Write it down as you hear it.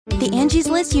The Angie's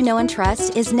List you know and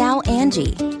trust is now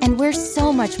Angie, and we're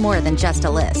so much more than just a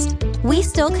list. We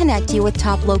still connect you with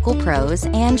top local pros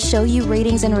and show you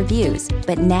ratings and reviews,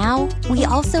 but now we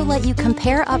also let you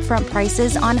compare upfront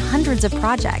prices on hundreds of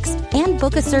projects and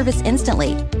book a service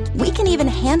instantly. We can even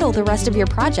handle the rest of your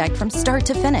project from start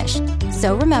to finish.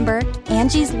 So remember,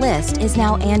 Angie's List is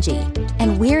now Angie,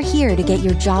 and we're here to get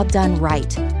your job done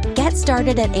right. Get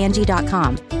started at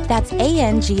Angie.com. That's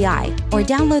ANGI, or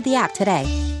download the app today.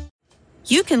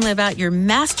 You can live out your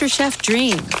MasterChef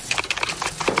dreams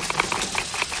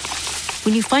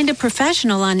when you find a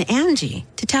professional on Angie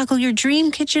to tackle your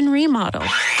dream kitchen remodel.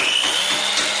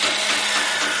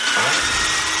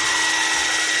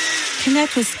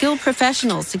 Connect with skilled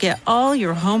professionals to get all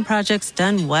your home projects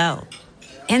done well.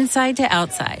 Inside to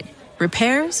outside,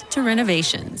 repairs to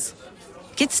renovations.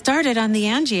 Get started on the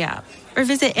Angie app or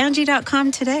visit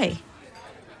Angie.com today.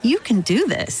 You can do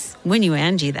this when you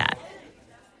Angie that.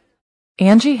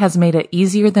 Angie has made it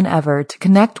easier than ever to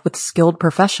connect with skilled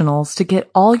professionals to get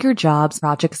all your jobs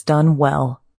projects done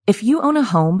well. If you own a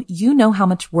home, you know how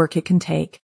much work it can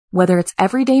take, whether it's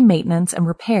everyday maintenance and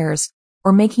repairs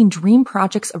or making dream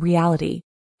projects a reality.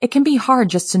 It can be hard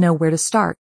just to know where to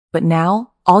start, but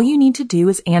now all you need to do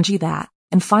is Angie that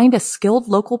and find a skilled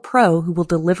local pro who will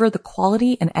deliver the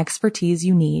quality and expertise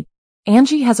you need.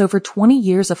 Angie has over 20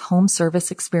 years of home service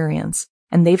experience,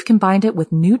 and they've combined it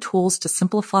with new tools to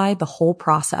simplify the whole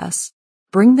process.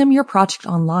 Bring them your project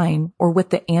online or with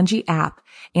the Angie app,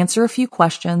 answer a few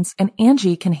questions, and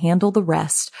Angie can handle the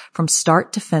rest from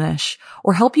start to finish,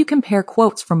 or help you compare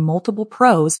quotes from multiple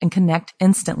pros and connect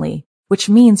instantly, which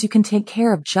means you can take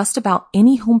care of just about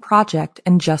any home project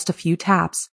in just a few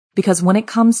taps. Because when it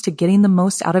comes to getting the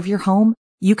most out of your home,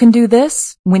 you can do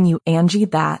this when you Angie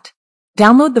that.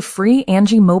 Download the free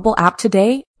Angie mobile app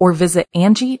today or visit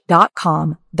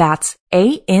Angie.com. That's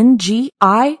ANGI.com.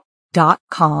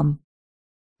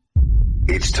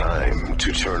 It's time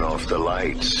to turn off the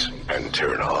lights and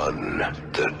turn on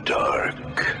the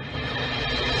dark.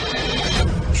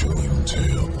 Chilling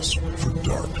tales for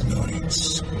dark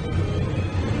nights.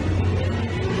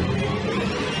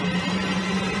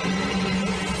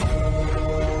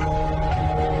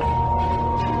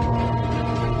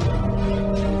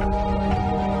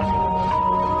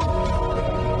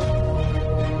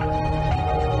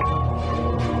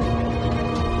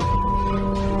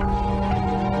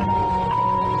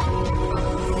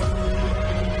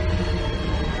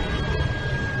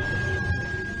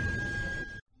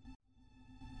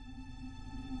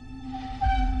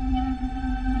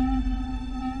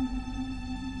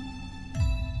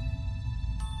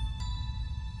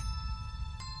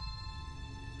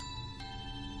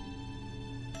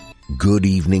 Good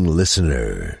evening,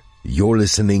 listener. You're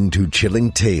listening to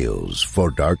Chilling Tales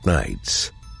for Dark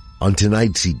Nights. On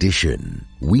tonight's edition,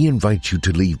 we invite you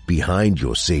to leave behind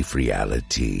your safe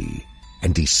reality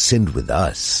and descend with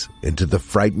us into the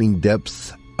frightening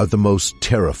depths of the most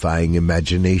terrifying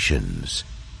imaginations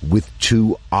with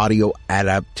 2 audio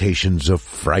adaptations of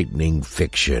frightening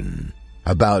fiction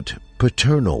about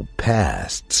paternal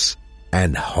pasts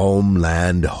and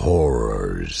homeland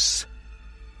horrors.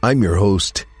 I'm your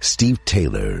host, Steve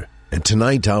Taylor, and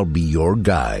tonight I'll be your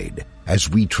guide as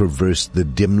we traverse the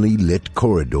dimly lit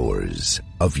corridors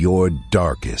of your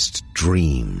darkest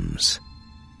dreams.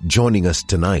 Joining us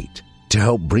tonight to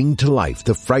help bring to life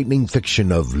the frightening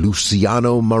fiction of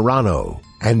Luciano Marano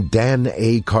and Dan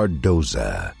A.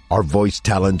 Cardoza are voice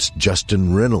talents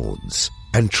Justin Reynolds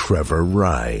and Trevor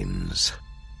Rhines.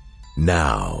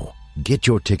 Now, get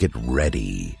your ticket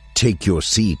ready. Take your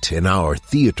seat in our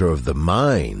theater of the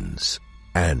minds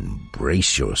and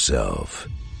brace yourself.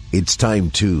 It's time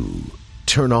to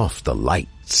turn off the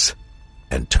lights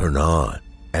and turn on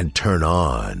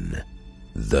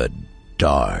the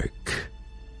dark.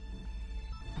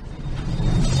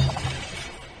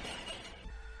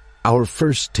 Our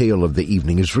first tale of the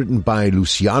evening is written by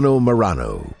Luciano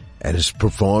Marano and is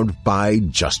performed by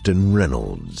Justin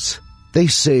Reynolds. They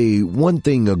say one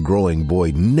thing a growing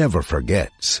boy never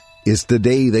forgets is the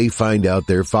day they find out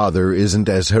their father isn't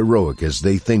as heroic as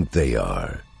they think they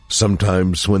are.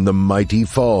 Sometimes when the mighty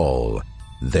fall,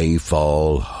 they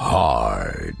fall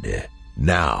hard.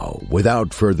 Now,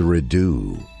 without further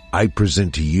ado, I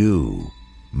present to you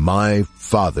My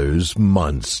Father's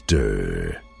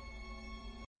Monster.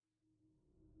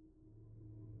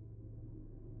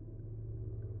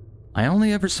 I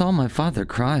only ever saw my father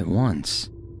cry once.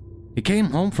 He came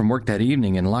home from work that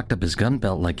evening and locked up his gun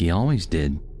belt like he always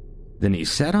did. Then he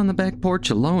sat on the back porch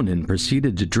alone and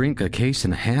proceeded to drink a case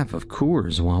and a half of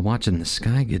Coors while watching the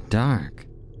sky get dark.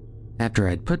 After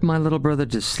I'd put my little brother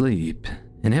to sleep,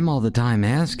 and him all the time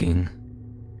asking,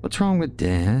 What's wrong with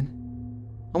Dad?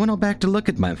 I went out back to look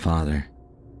at my father.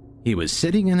 He was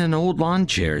sitting in an old lawn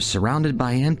chair surrounded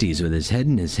by empties with his head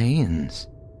in his hands,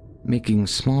 making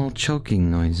small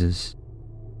choking noises.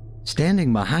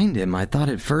 Standing behind him, I thought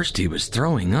at first he was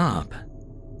throwing up,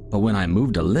 but when I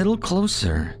moved a little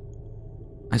closer,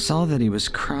 I saw that he was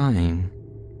crying.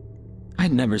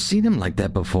 I'd never seen him like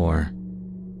that before,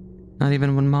 not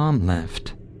even when Mom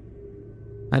left.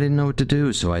 I didn't know what to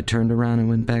do, so I turned around and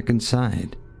went back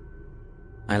inside.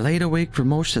 I laid awake for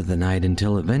most of the night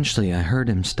until eventually I heard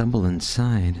him stumble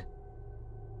inside.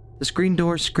 The screen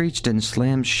door screeched and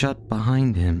slammed shut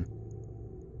behind him.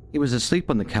 He was asleep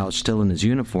on the couch, still in his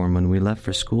uniform, when we left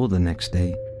for school the next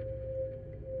day.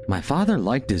 My father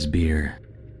liked his beer,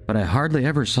 but I hardly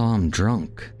ever saw him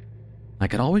drunk. I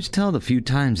could always tell the few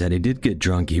times that he did get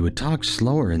drunk, he would talk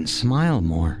slower and smile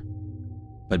more.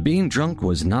 But being drunk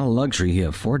was not a luxury he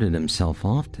afforded himself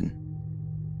often.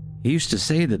 He used to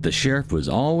say that the sheriff was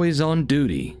always on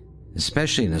duty,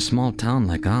 especially in a small town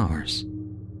like ours.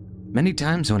 Many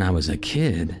times when I was a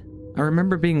kid, I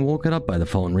remember being woken up by the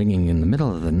phone ringing in the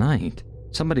middle of the night,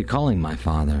 somebody calling my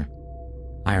father.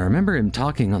 I remember him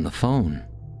talking on the phone,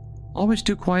 always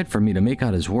too quiet for me to make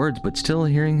out his words, but still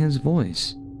hearing his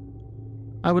voice.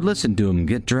 I would listen to him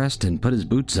get dressed and put his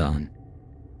boots on,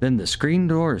 then the screen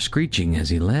door screeching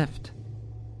as he left.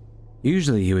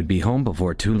 Usually he would be home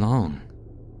before too long.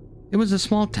 It was a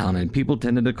small town and people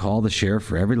tended to call the sheriff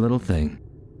for every little thing.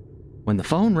 When the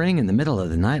phone rang in the middle of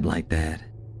the night like that,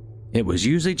 it was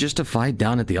usually just a fight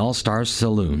down at the All-Stars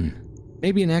Saloon,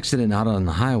 maybe an accident out on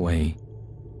the highway.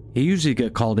 He usually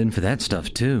got called in for that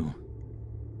stuff too.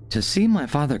 To see my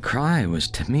father cry was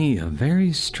to me a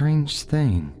very strange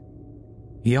thing.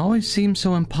 He always seemed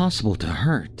so impossible to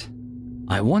hurt.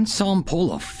 I once saw him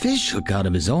pull a fish hook out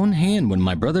of his own hand when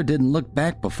my brother didn't look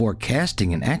back before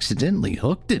casting and accidentally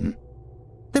hooked him.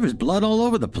 There was blood all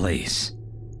over the place,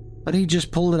 but he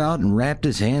just pulled it out and wrapped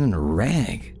his hand in a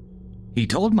rag. He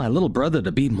told my little brother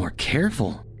to be more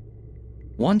careful.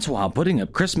 Once while putting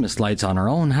up Christmas lights on our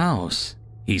own house,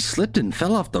 he slipped and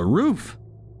fell off the roof.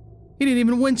 He didn't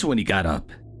even wince when he got up,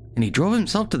 and he drove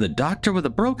himself to the doctor with a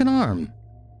broken arm.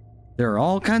 There are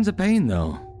all kinds of pain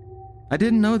though. I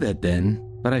didn't know that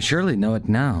then, but I surely know it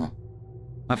now.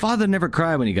 My father never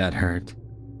cried when he got hurt.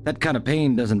 That kind of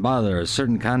pain doesn't bother a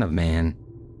certain kind of man.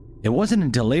 It wasn't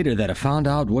until later that I found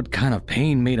out what kind of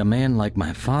pain made a man like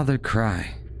my father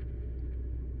cry.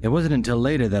 It wasn't until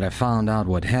later that I found out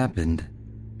what happened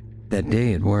that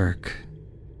day at work.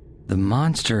 The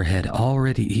monster had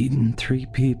already eaten 3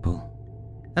 people.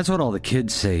 That's what all the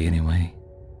kids say anyway.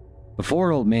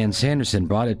 Before old man Sanderson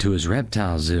brought it to his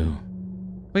reptile zoo.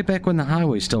 Way back when the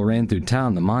highway still ran through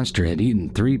town, the monster had eaten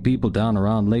 3 people down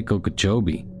around Lake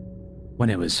Okeechobee. When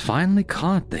it was finally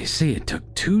caught, they say it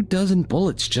took 24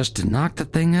 bullets just to knock the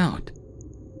thing out.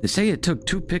 They say it took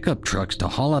 2 pickup trucks to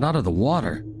haul it out of the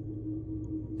water.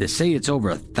 They say it's over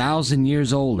 1,000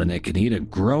 years old and it can eat a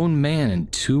grown man in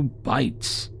 2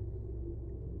 bites.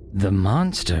 The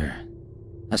monster,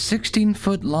 a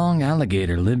 16-foot-long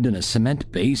alligator, lived in a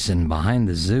cement basin behind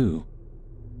the zoo.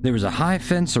 There was a high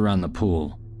fence around the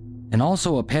pool, and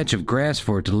also a patch of grass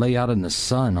for it to lay out in the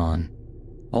sun on.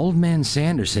 Old man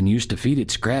Sanderson used to feed it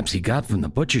scraps he got from the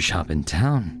butcher shop in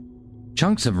town.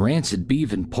 Chunks of rancid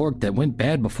beef and pork that went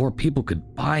bad before people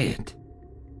could buy it.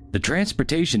 The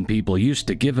transportation people used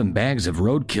to give him bags of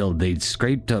roadkill they'd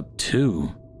scraped up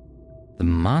too. The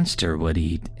monster would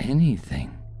eat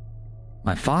anything.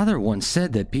 My father once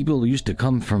said that people used to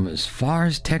come from as far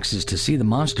as Texas to see the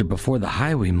monster before the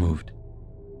highway moved.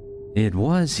 It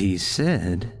was, he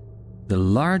said, the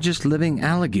largest living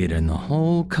alligator in the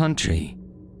whole country.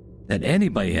 That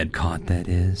anybody had caught, that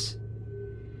is.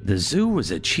 The zoo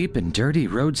was a cheap and dirty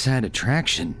roadside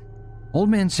attraction. Old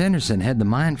man Sanderson had the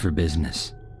mind for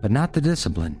business, but not the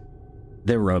discipline.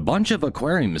 There were a bunch of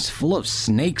aquariums full of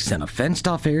snakes and a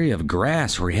fenced-off area of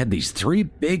grass where he had these 3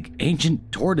 big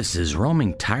ancient tortoises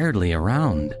roaming tiredly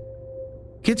around.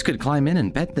 Kids could climb in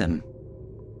and pet them.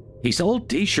 He sold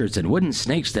t-shirts and wooden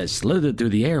snakes that slithered through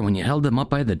the air when you held them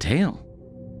up by the tail.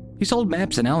 He sold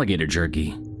maps and alligator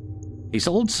jerky. He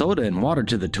sold soda and water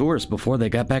to the tourists before they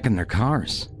got back in their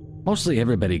cars. Mostly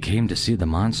everybody came to see the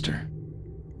monster.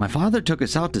 My father took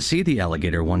us out to see the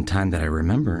alligator one time that I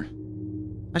remember.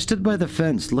 I stood by the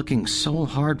fence looking so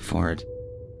hard for it,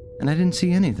 and I didn't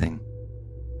see anything.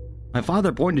 My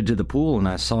father pointed to the pool and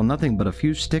I saw nothing but a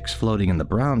few sticks floating in the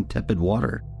brown, tepid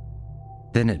water.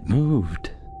 Then it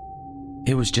moved.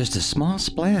 It was just a small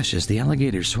splash as the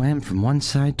alligator swam from one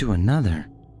side to another.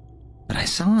 But I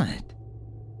saw it.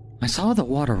 I saw the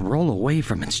water roll away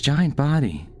from its giant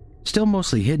body, still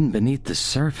mostly hidden beneath the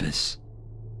surface.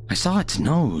 I saw its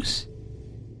nose.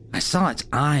 I saw its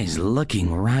eyes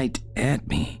looking right at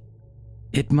me.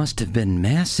 It must have been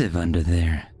massive under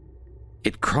there.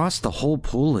 It crossed the whole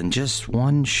pool in just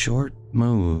one short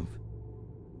move.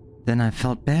 Then I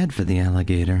felt bad for the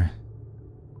alligator.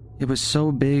 It was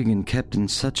so big and kept in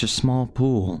such a small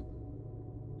pool.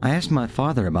 I asked my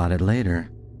father about it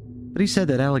later, but he said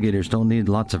that alligators don't need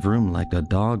lots of room like a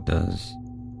dog does.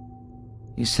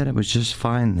 He said it was just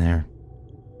fine there.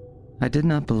 I did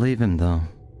not believe him, though.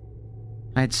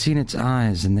 I had seen its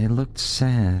eyes and they looked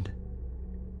sad.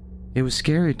 It was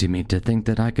scary to me to think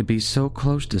that I could be so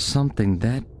close to something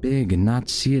that big and not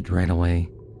see it right away.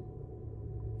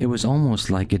 It was almost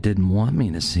like it didn't want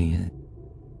me to see it.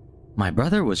 My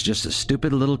brother was just a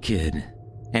stupid little kid,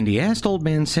 and he asked Old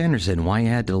Man Sanderson why he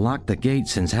had to lock the gate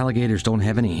since alligators don't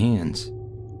have any hands.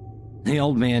 The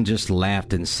old man just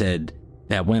laughed and said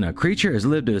that when a creature has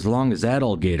lived as long as that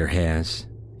old gator has,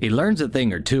 he learns a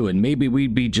thing or two, and maybe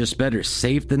we'd be just better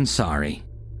safe than sorry.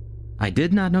 I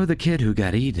did not know the kid who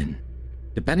got eaten.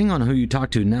 Depending on who you talk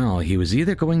to now, he was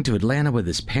either going to Atlanta with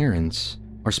his parents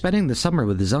or spending the summer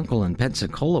with his uncle in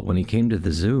Pensacola when he came to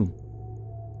the zoo.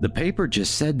 The paper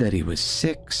just said that he was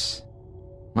 6.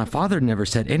 My father never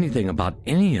said anything about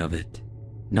any of it.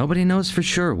 Nobody knows for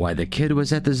sure why the kid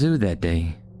was at the zoo that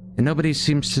day, and nobody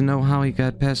seems to know how he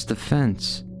got past the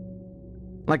fence.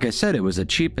 Like I said, it was a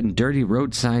cheap and dirty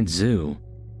roadside zoo,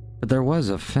 but there was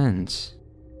a fence.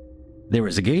 There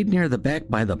was a gate near the back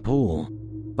by the pool,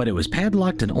 but it was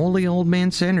padlocked and only Old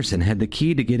Man Sanderson had the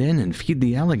key to get in and feed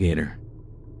the alligator.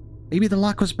 Maybe the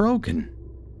lock was broken.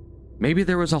 Maybe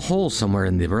there was a hole somewhere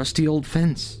in the rusty old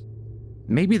fence.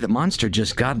 Maybe the monster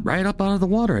just got right up out of the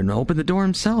water and opened the door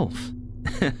himself.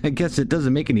 I guess it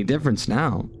doesn't make any difference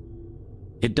now.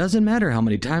 It doesn't matter how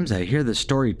many times I hear the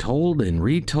story told and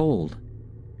retold.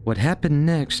 What happened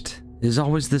next is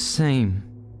always the same.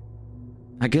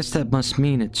 I guess that must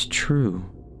mean it's true.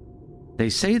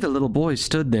 They say the little boy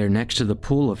stood there next to the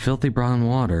pool of filthy brown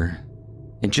water,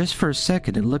 and just for a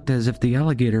second it looked as if the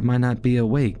alligator might not be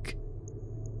awake.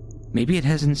 Maybe it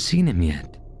hasn't seen him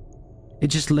yet. It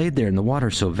just laid there in the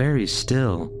water so very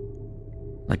still,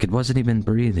 like it wasn't even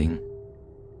breathing.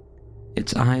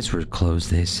 Its eyes were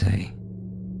closed, they say.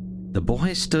 The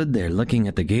boy stood there looking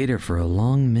at the gator for a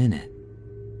long minute.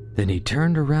 Then he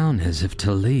turned around as if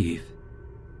to leave,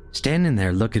 standing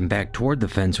there looking back toward the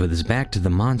fence with his back to the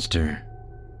monster.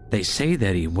 They say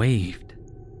that he waved,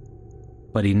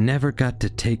 but he never got to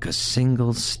take a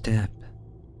single step.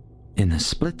 In a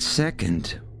split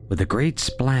second, with a great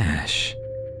splash,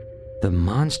 the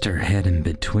monster had him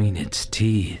between its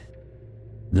teeth.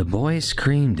 The boy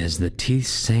screamed as the teeth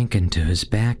sank into his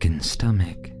back and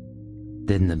stomach.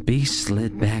 Then the beast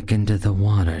slid back into the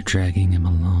water, dragging him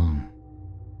along.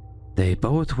 They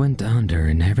both went under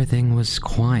and everything was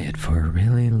quiet for a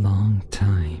really long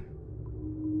time.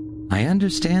 I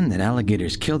understand that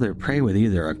alligators kill their prey with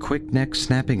either a quick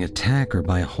neck-snapping attack or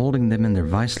by holding them in their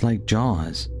vice-like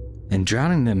jaws and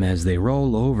drowning them as they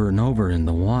roll over and over in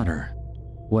the water.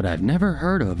 What I've never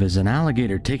heard of is an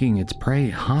alligator taking its prey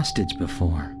hostage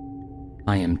before.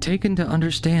 I am taken to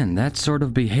understand that sort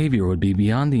of behavior would be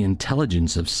beyond the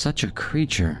intelligence of such a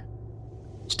creature.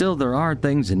 Still, there are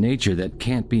things in nature that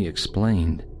can't be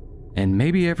explained, and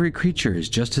maybe every creature is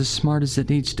just as smart as it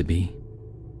needs to be.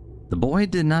 The boy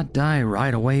did not die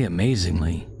right away,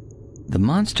 amazingly. The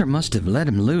monster must have let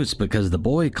him loose because the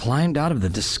boy climbed out of the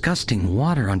disgusting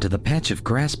water onto the patch of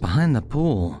grass behind the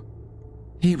pool.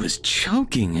 He was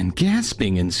choking and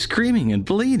gasping and screaming and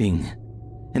bleeding,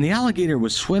 and the alligator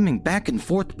was swimming back and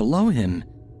forth below him,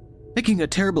 making a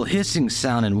terrible hissing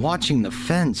sound and watching the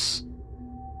fence,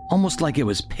 almost like it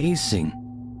was pacing.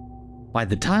 By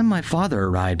the time my father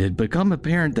arrived, it had become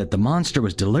apparent that the monster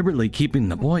was deliberately keeping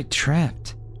the boy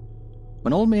trapped.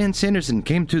 When Old Man Sanderson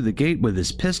came through the gate with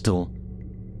his pistol,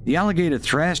 the alligator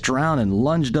thrashed around and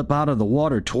lunged up out of the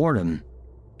water toward him.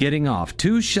 Getting off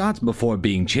 2 shots before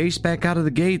being chased back out of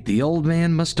the gate, the old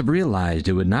man must have realized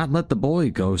it would not let the boy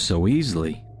go so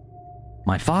easily.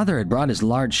 My father had brought his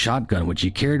large shotgun, which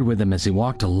he carried with him as he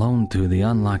walked alone through the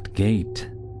unlocked gate.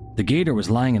 The gator was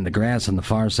lying in the grass on the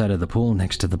far side of the pool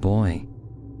next to the boy,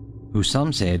 who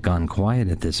some say had gone quiet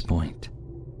at this point.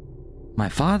 My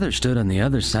father stood on the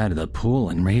other side of the pool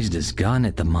and raised his gun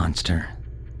at the monster,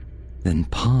 then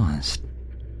paused.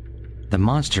 The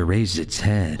monster raised its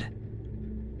head,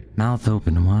 mouth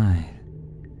open wide,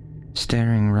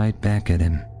 staring right back at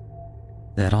him.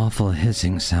 That awful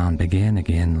hissing sound began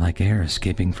again, like air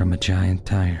escaping from a giant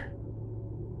tire.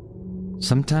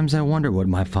 Sometimes I wonder what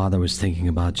my father was thinking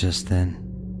about just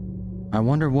then. I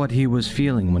wonder what he was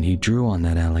feeling when he drew on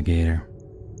that alligator.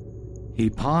 He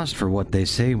paused for what they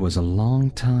say was a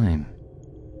long time.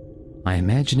 I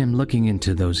imagine him looking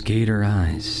into those gator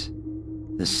eyes,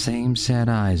 the same sad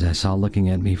eyes I saw looking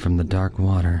at me from the dark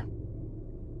water.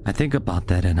 I think about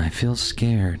that and I feel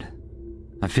scared.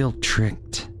 I feel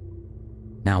tricked.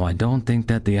 Now, I don't think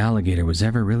that the alligator was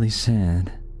ever really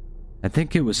sad. I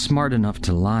think it was smart enough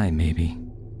to lie, maybe.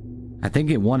 I think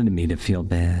it wanted me to feel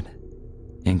bad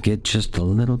and get just a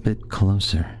little bit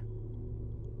closer.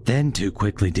 Then, too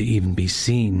quickly to even be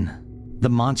seen, the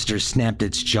monster snapped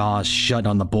its jaws shut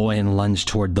on the boy and lunged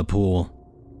toward the pool.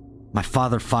 My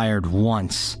father fired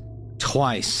once,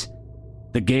 twice.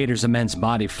 The gator's immense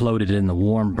body floated in the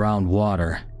warm brown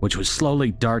water, which was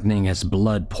slowly darkening as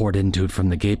blood poured into it from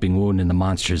the gaping wound in the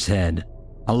monster's head,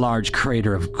 a large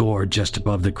crater of gore just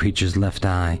above the creature's left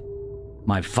eye.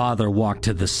 My father walked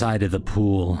to the side of the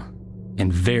pool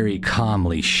and very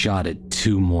calmly shot it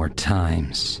 2 more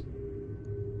times.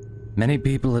 Many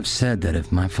people have said that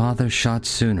if my father shot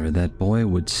sooner, that boy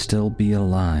would still be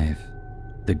alive.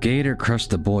 The gator crushed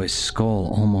the boy's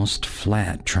skull almost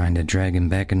flat, trying to drag him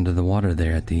back into the water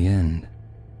there at the end.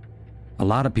 A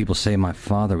lot of people say my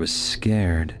father was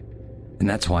scared, and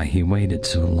that's why he waited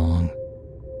so long.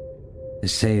 They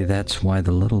say that's why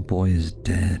the little boy is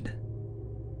dead.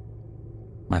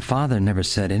 My father never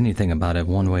said anything about it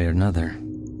one way or another.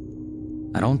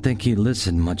 I don't think he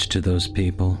listened much to those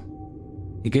people.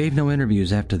 He gave no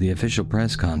interviews after the official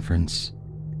press conference.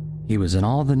 He was in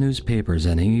all the newspapers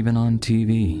and even on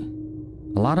TV.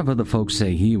 A lot of other folks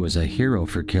say he was a hero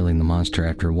for killing the monster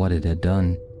after what it had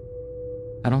done.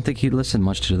 I don't think he listened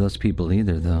much to those people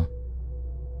either, though.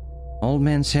 Old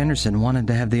man Sanderson wanted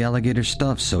to have the alligator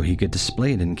stuffed so he could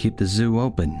display it and keep the zoo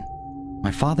open.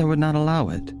 My father would not allow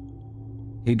it.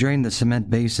 He drained the cement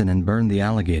basin and burned the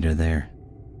alligator there.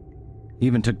 He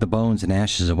even took the bones and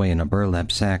ashes away in a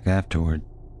burlap sack afterward.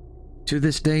 To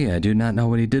this day, I do not know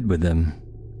what he did with them.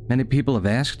 Many people have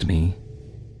asked me.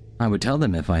 I would tell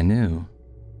them if I knew.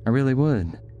 I really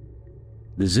would.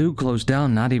 The zoo closed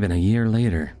down not even a year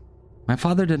later. My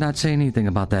father did not say anything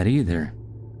about that either.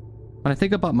 When I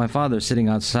think about my father sitting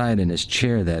outside in his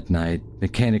chair that night,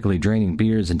 mechanically draining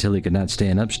beers until he could not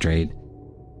stand up straight,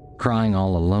 crying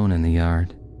all alone in the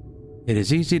yard, it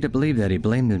is easy to believe that he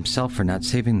blamed himself for not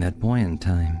saving that boy in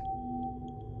time.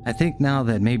 I think now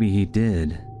that maybe he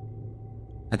did.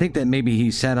 I think that maybe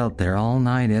he sat out there all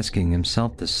night asking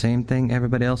himself the same thing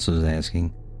everybody else was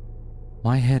asking.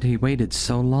 Why had he waited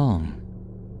so long?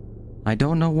 I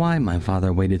don't know why my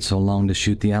father waited so long to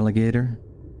shoot the alligator,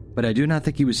 but I do not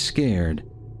think he was scared.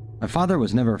 My father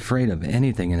was never afraid of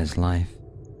anything in his life.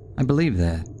 I believe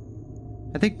that.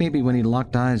 I think maybe when he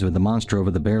locked eyes with the monster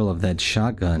over the barrel of that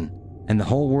shotgun, and the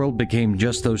whole world became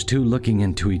just those two looking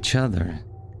into each other,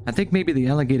 I think maybe the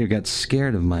alligator got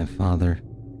scared of my father.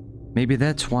 Maybe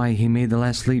that's why he made the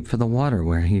last leap for the water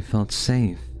where he felt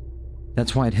safe.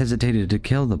 That's why it hesitated to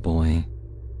kill the boy.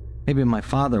 Maybe my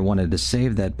father wanted to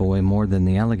save that boy more than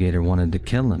the alligator wanted to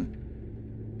kill him.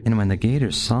 And when the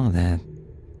gator saw that,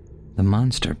 the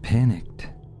monster panicked.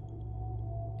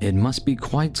 It must be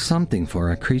quite something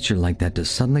for a creature like that to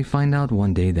suddenly find out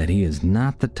one day that he is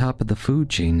not the top of the food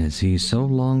chain as he so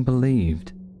long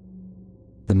believed.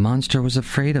 The monster was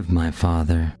afraid of my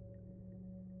father.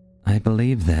 I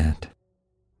believe that.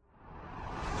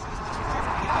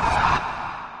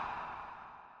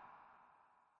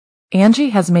 Angie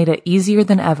has made it easier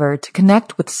than ever to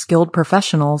connect with skilled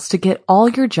professionals to get all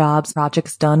your jobs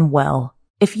projects done well.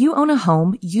 If you own a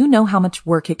home, you know how much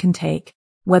work it can take,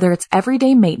 whether it's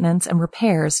everyday maintenance and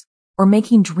repairs or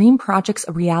making dream projects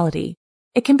a reality.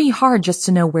 It can be hard just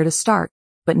to know where to start,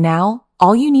 but now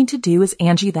all you need to do is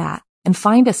Angie that and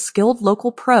find a skilled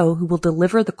local pro who will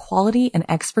deliver the quality and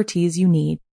expertise you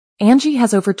need. Angie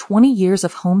has over 20 years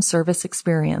of home service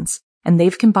experience, and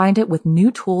they've combined it with new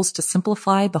tools to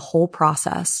simplify the whole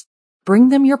process. Bring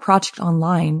them your project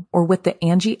online or with the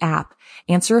Angie app,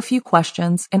 answer a few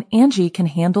questions, and Angie can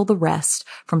handle the rest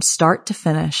from start to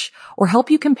finish or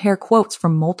help you compare quotes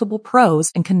from multiple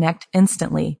pros and connect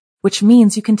instantly, which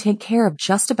means you can take care of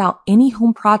just about any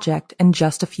home project in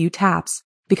just a few taps.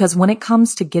 Because when it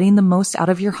comes to getting the most out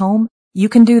of your home, you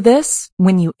can do this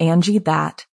when you Angie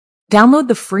that. Download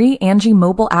the free Angie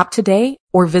mobile app today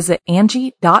or visit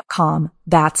Angie.com.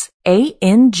 That's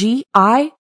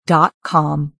ANGI.com.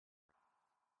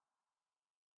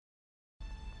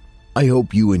 I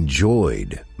hope you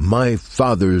enjoyed My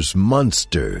Father's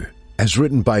Monster, as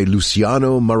written by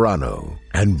Luciano Marano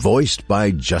and voiced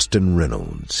by Justin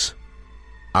Reynolds.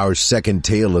 Our second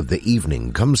tale of the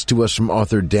evening comes to us from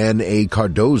author Dan A.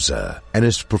 Cardoza and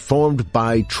is performed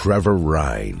by Trevor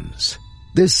Rhines.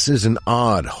 This is an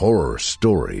odd horror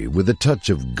story with a touch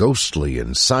of ghostly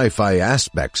and sci-fi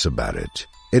aspects about it.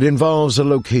 It involves a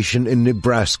location in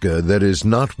Nebraska that is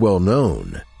not well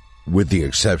known, with the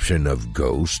exception of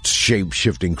ghosts,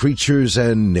 shape-shifting creatures,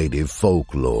 and native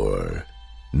folklore.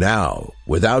 Now,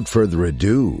 without further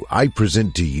ado, I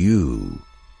present to you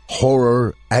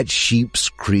Horror at Sheep's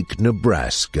Creek,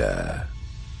 Nebraska.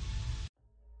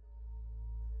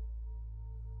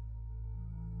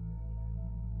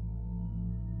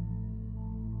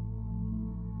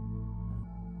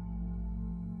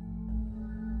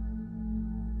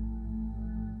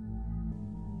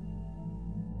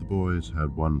 The boys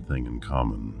had one thing in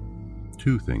common.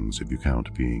 Two things if you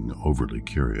count being overly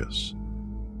curious.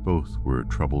 Both were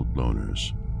troubled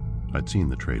loners. I'd seen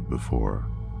the trait before.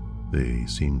 They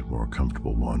seemed more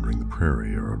comfortable wandering the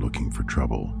prairie or looking for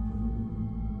trouble.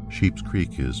 Sheep's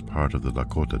Creek is part of the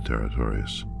Lakota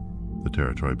territories. The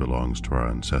territory belongs to our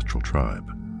ancestral tribe.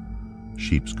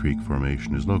 Sheep's Creek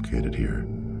Formation is located here.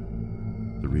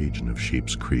 The region of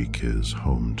Sheep's Creek is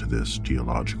home to this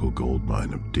geological gold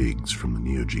mine of digs from the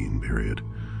Neogene period.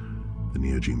 The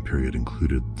Neogene period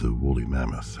included the woolly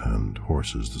mammoth and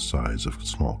horses the size of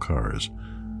small cars.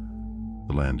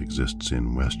 The land exists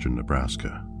in western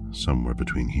Nebraska, somewhere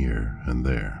between here and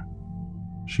there.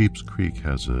 Sheep's Creek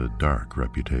has a dark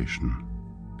reputation.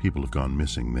 People have gone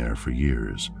missing there for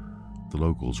years. The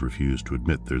locals refuse to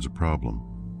admit there's a problem.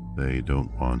 They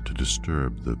don't want to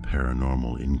disturb the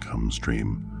paranormal income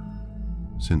stream.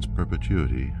 Since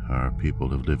perpetuity, our people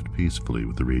have lived peacefully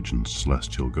with the region's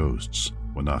celestial ghosts,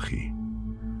 Wanachi.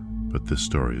 But this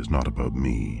story is not about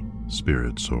me,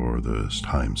 spirits, or the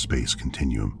time-space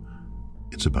continuum.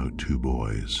 It's about two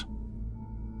boys.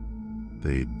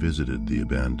 They'd visited the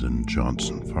abandoned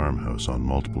Johnson farmhouse on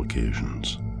multiple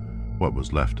occasions. What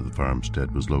was left of the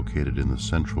farmstead was located in the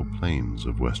central plains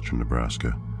of western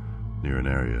Nebraska, near an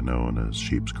area known as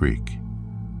Sheep's Creek.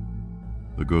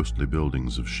 The ghostly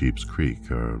buildings of Sheep's Creek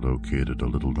are located a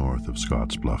little north of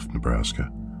Scottsbluff,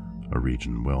 Nebraska, a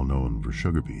region well known for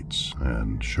sugar beets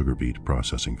and sugar beet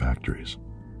processing factories.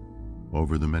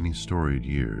 Over the many storied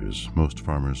years, most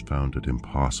farmers found it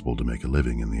impossible to make a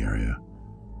living in the area.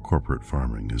 Corporate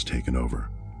farming has taken over.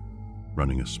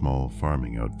 Running a small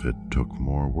farming outfit took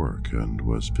more work and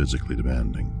was physically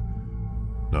demanding.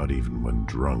 Not even when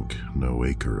drunk, no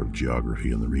acre of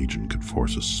geography in the region could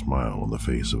force a smile on the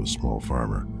face of a small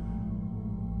farmer.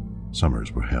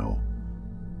 Summers were hell.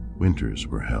 Winters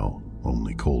were hell,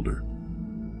 only colder.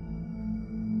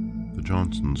 The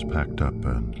Johnsons packed up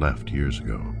and left years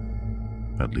ago.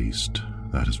 At least,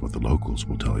 that is what the locals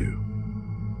will tell you.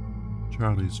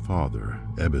 Charlie's father,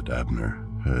 Ebed Abner,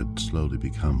 had slowly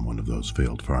become one of those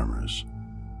failed farmers.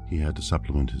 He had to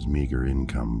supplement his meager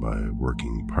income by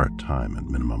working part-time at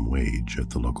minimum wage at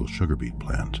the local sugar beet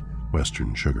plant,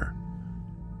 Western Sugar.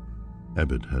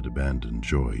 Ebed had abandoned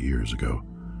Joy years ago,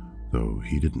 though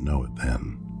he didn't know it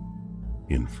then.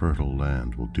 Infertile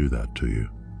land will do that to you.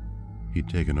 He'd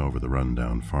taken over the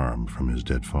rundown farm from his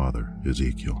dead father,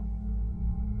 Ezekiel.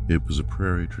 It was a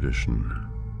prairie tradition.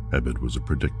 Ebed was a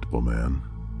predictable man.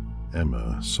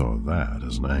 Emma saw that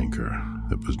as an anchor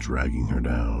that was dragging her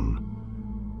down.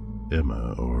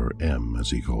 Emma, or M as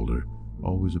he called her,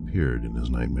 always appeared in his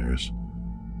nightmares.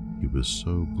 He was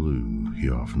so blue he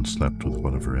often slept with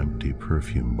one of her empty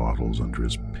perfume bottles under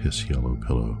his piss-yellow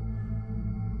pillow.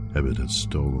 Ebed had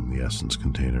stolen the essence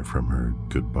container from her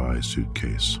goodbye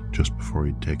suitcase just before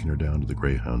he'd taken her down to the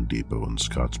Greyhound Depot in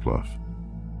Scottsbluff.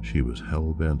 She was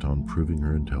hell-bent on proving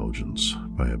her intelligence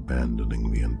by abandoning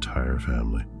the entire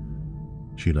family.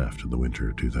 She left in the winter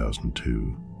of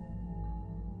 2002.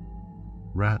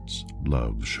 Rats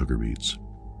love sugar beets.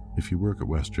 If you work at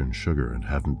Western Sugar and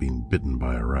haven't been bitten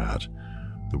by a rat,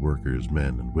 the workers,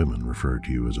 men and women, refer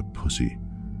to you as a pussy.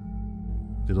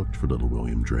 They looked for little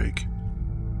William Drake.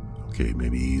 Okay,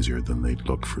 maybe easier than they'd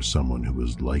look for someone who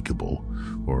was likable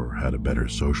or had a better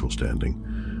social standing,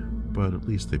 but at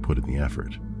least they put in the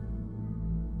effort.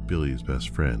 Billy's best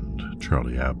friend,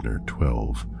 Charlie Abner,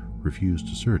 12, refused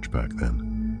to search back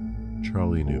then.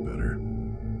 Charlie knew better.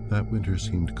 That winter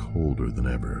seemed colder than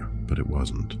ever, but it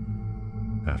wasn't.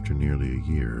 After nearly a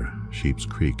year, Sheep's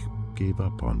Creek gave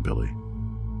up on Billy.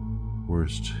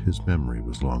 Worst, his memory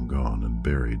was long gone and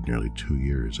buried nearly 2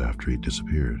 years after he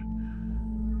disappeared.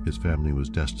 His family was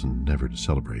destined never to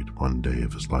celebrate one day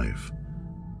of his life.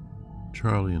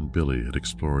 Charlie and Billy had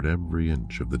explored every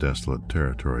inch of the desolate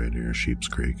territory near Sheep's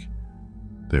Creek.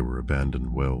 There were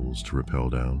abandoned wells to rappel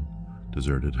down,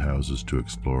 deserted houses to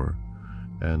explore,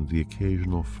 and the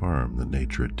occasional farm that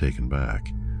nature had taken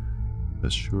back.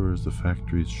 As sure as the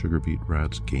factory's sugar beet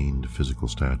rats gained physical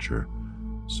stature,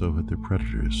 so had their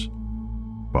predators.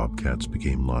 Bobcats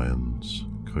became lions,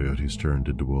 coyotes turned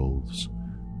into wolves,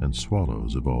 and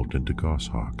swallows evolved into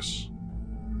goshawks.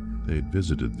 They'd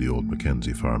visited the old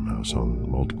Mackenzie farmhouse on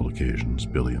multiple occasions,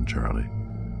 Billy and Charlie.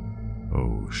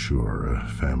 Oh, sure, a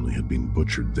family had been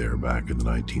butchered there back in the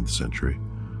 19th century.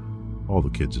 All the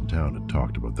kids in town had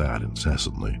talked about that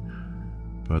incessantly,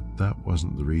 but that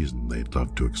wasn't the reason they'd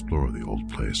loved to explore the old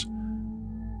place.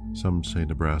 Some say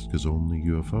Nebraska's only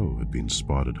UFO had been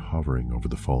spotted hovering over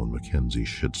the fallen Mackenzie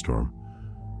shitstorm.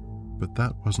 But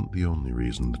that wasn't the only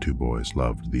reason the two boys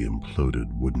loved the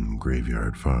imploded wooden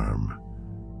graveyard farm.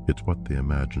 It's what they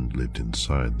imagined lived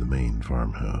inside the main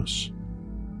farmhouse.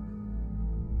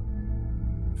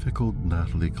 Fickle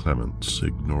Natalie Clements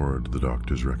ignored the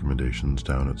doctor's recommendations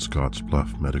down at Scotts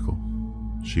Bluff Medical.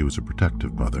 She was a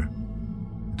protective mother.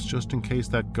 "It's just in case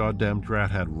that goddamned rat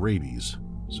had rabies,"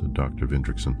 said Dr.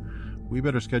 Vindrickson. "We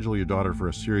better schedule your daughter for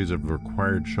a series of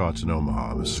required shots in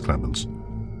Omaha, Mrs. Clemens."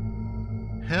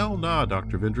 "Hell nah,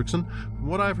 Dr. Vindrickson. From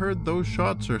what I've heard, those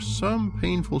shots are some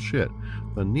painful shit.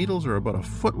 The needles are about a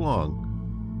foot long."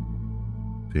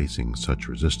 Facing such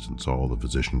resistance, all the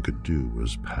physician could do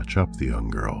was patch up the young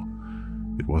girl.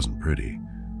 It wasn't pretty.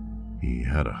 He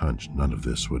had a hunch none of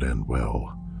this would end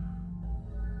well.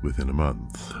 Within a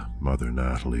month, Mother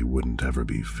Natalie wouldn't ever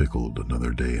be fickled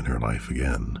another day in her life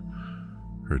again.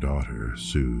 Her daughter,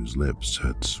 Sue's lips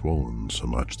had swollen so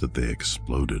much that they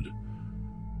exploded.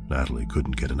 Natalie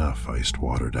couldn't get enough iced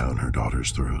water down her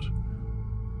daughter's throat.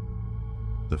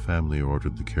 The family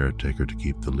ordered the caretaker to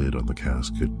keep the lid on the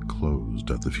casket closed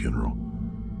at the funeral.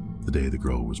 The day the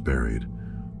girl was buried,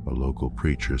 a local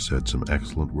preacher said some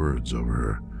excellent words over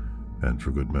her, and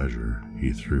for good measure,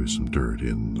 he threw some dirt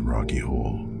in the rocky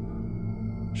hole.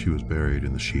 She was buried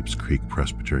in the Sheep's Creek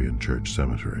Presbyterian Church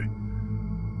Cemetery.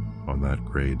 On that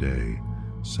gray day,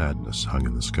 sadness hung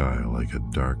in the sky like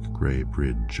a dark gray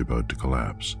bridge about to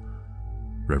collapse.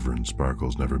 Reverend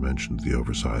Sparkles never mentioned the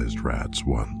oversized rats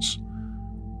once.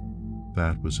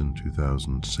 That was in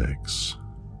 2006.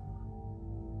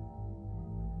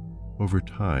 Over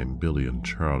time, Billy and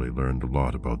Charlie learned a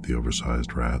lot about the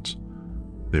oversized rats.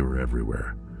 They were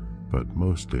everywhere, but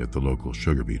mostly at the local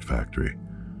sugar beet factory.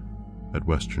 At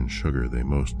Western Sugar, they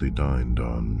mostly dined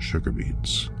on sugar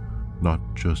beets. Not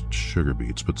just sugar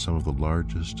beets, but some of the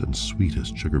largest and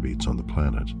sweetest sugar beets on the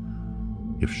planet.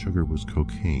 If sugar was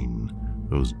cocaine,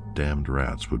 those damned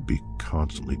rats would be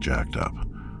constantly jacked up.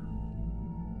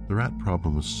 The rat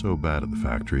problem was so bad at the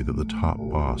factory that the top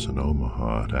boss in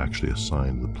Omaha had actually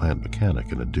assigned the plant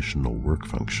mechanic an additional work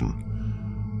function.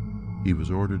 He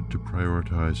was ordered to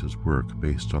prioritize his work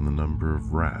based on the number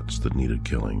of rats that needed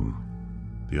killing.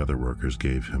 The other workers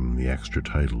gave him the extra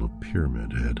title of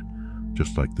Pyramid Head,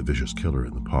 just like the vicious killer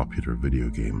in the popular video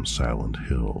game Silent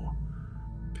Hill.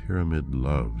 Pyramid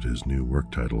loved his new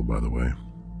work title, by the way.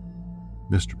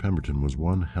 Mr. Pemberton was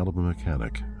one hell of a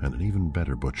mechanic and an even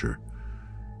better butcher.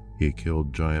 He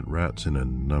killed giant rats in a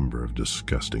number of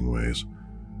disgusting ways.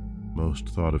 Most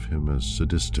thought of him as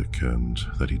sadistic and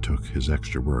that he took his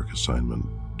extra work assignment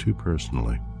too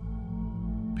personally.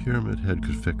 Pyramid Head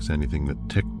could fix anything that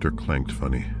ticked or clanked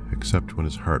funny, except when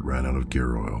his heart ran out of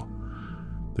gear oil.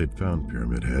 They'd found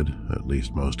Pyramid Head, at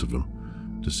least most of them,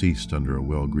 deceased under a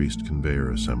well-greased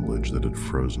conveyor assemblage that had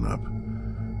frozen up.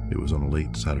 It was on a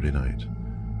late Saturday night.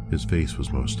 His face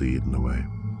was mostly eaten away.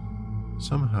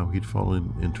 Somehow he'd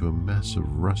fallen into a mess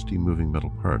of rusty moving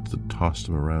metal parts that tossed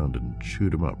him around and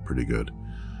chewed him up pretty good.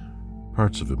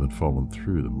 Parts of him had fallen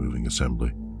through the moving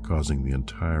assembly, causing the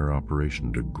entire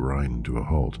operation to grind to a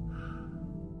halt.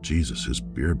 Jesus, his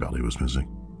beer belly was missing.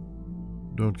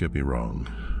 Don't get me wrong.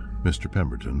 Mr.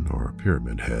 Pemberton, or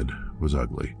Pyramid Head, was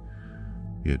ugly.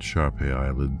 He had Sharpay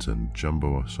eyelids and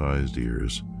jumbo-sized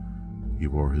ears. He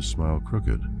wore his smile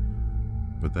crooked.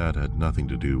 But that had nothing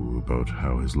to do about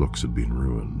how his looks had been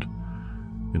ruined.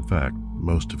 In fact,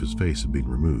 most of his face had been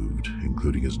removed,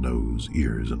 including his nose,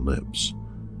 ears, and lips.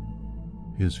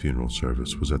 His funeral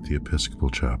service was at the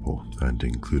Episcopal Chapel and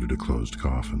included a closed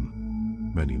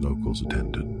coffin. Many locals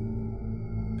attended.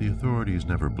 The authorities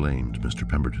never blamed Mr.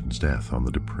 Pemberton's death on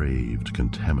the depraved,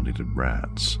 contaminated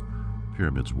rats.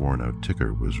 Pyramid's worn-out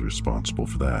ticker was responsible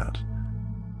for that.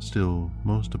 Still,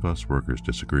 most of us workers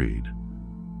disagreed.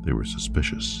 They were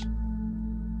suspicious.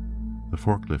 The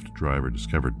forklift driver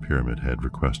discovered Pyramid Head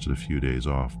requested a few days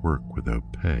off work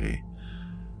without pay.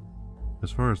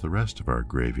 As far as the rest of our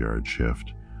graveyard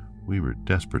shift, we were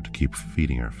desperate to keep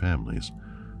feeding our families.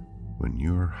 When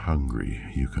you're hungry,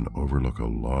 you can overlook a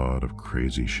lot of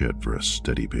crazy shit for a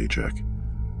steady paycheck.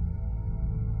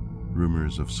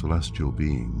 Rumors of celestial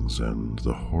beings and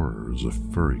the horrors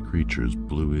of furry creatures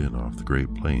blew in off the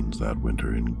Great Plains that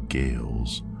winter in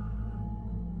gales.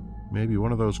 Maybe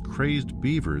one of those crazed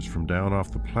beavers from down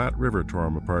off the Platte River tore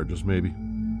him apart, just maybe.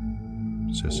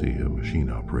 Sissy, a machine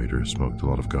operator, smoked a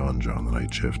lot of ganja on the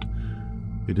night shift.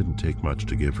 It didn't take much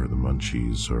to give her the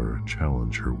munchies or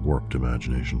challenge her warped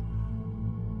imagination.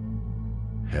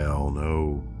 "Hell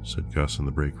no," said Gus in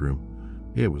the break room.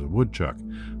 "It was a woodchuck.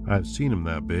 I've seen him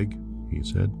that big," he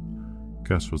said.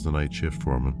 Gus was the night shift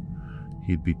foreman.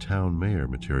 He'd be town mayor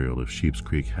material if Sheep's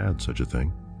Creek had such a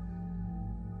thing.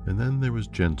 And then there was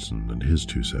Jensen and his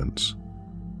 2 cents.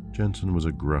 Jensen was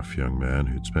a gruff young man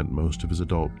who'd spent most of his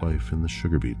adult life in the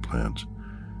sugar beet plant.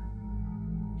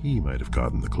 He might have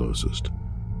gotten the closest.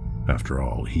 After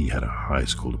all, he had a high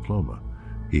school diploma,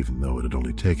 even though it had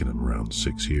only taken him around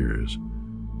 6 years.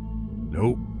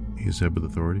 "Nope," he said with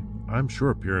authority. "I'm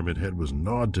sure Pyramid Head was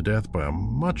gnawed to death by a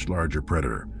much larger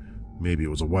predator. Maybe it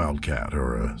was a wildcat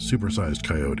or a supersized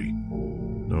coyote."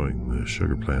 Knowing the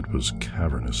sugar plant was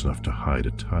cavernous enough to hide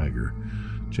a tiger,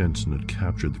 Jensen had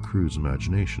captured the crew's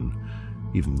imagination,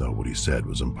 even though what he said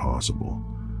was impossible.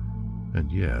 And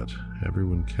yet,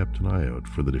 everyone kept an eye out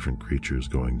for the different creatures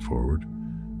going forward,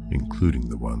 including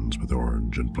the ones with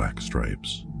orange and black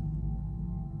stripes.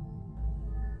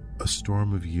 A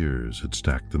storm of years had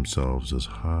stacked themselves as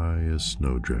high as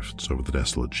snowdrifts over the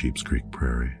desolate Sheep's Creek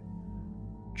prairie.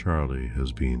 Charlie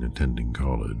has been attending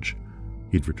college.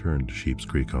 He'd returned to Sheep's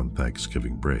Creek on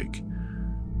Thanksgiving break.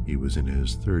 He was in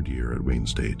his 3rd year at Wayne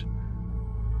State.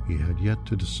 He had yet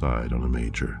to decide on a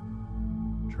major.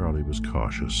 Charlie was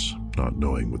cautious, not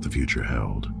knowing what the future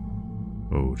held.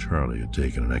 Oh, Charlie had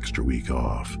taken an extra week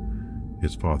off.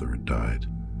 His father had died.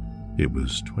 It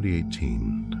was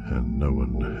 2018, and no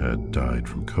one had died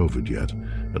from COVID yet,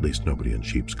 at least nobody in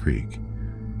Sheep's Creek.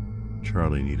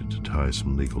 Charlie needed to tie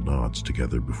some legal knots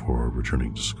together before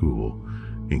returning to school,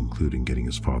 including getting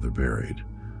his father buried,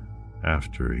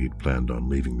 after he'd planned on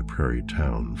leaving the prairie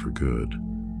town for good.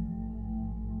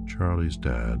 Charlie's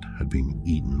dad had been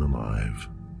eaten alive.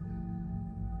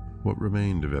 What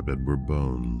remained of Ebed were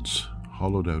bones,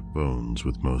 hollowed-out bones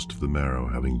with most of the marrow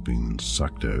having been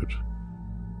sucked out.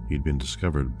 He'd been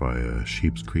discovered by a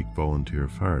Sheep's Creek volunteer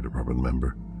fire department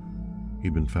member.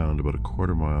 He'd been found about a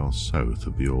quarter-mile south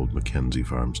of the old Mackenzie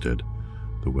farmstead,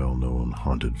 the well-known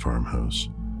haunted farmhouse.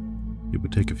 It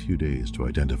would take a few days to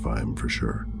identify him for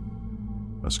sure.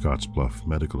 A Scottsbluff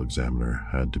medical examiner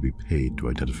had to be paid to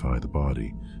identify the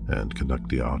body and conduct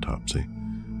the autopsy.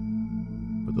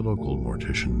 But the local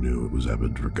mortician knew it was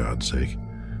Ebed, for God's sake.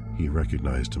 He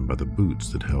recognized him by the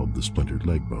boots that held the splintered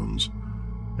leg bones.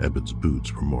 Ebed's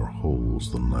boots were more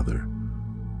holes than leather.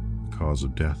 The cause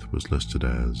of death was listed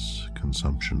as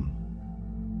consumption.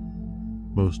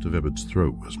 Most of Ebed's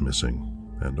throat was missing,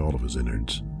 and all of his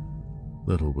innards.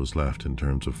 Little was left in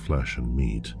terms of flesh and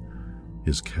meat.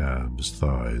 His calves,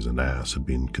 thighs, and ass had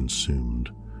been consumed.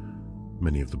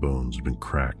 Many of the bones had been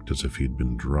cracked as if he'd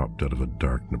been dropped out of a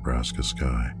dark Nebraska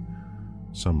sky.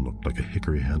 Some looked like a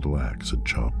hickory-handle axe had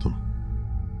chopped them.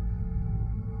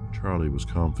 Charlie was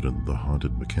confident the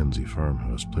haunted Mackenzie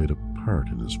farmhouse played a part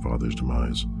in his father's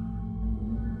demise.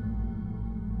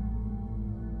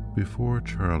 Before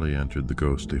Charlie entered the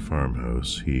ghostly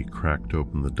farmhouse, he cracked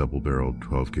open the double-barreled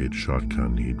 12-gauge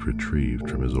shotgun he'd retrieved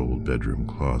from his old bedroom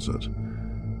closet.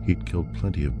 He'd killed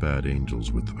plenty of bad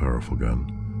angels with the powerful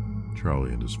gun.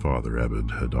 Charlie and his father,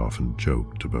 Ebed, had often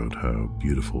joked about how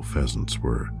beautiful pheasants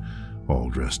were, all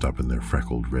dressed up in their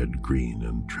freckled red, green,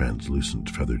 and translucent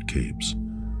feathered capes.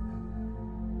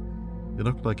 "They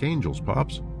looked like angels,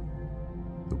 Pops."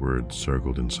 The words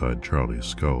circled inside Charlie's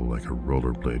skull like a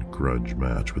rollerblade grudge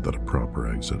match without a proper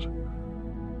exit.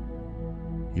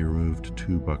 He removed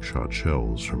 2 buckshot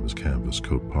shells from his canvas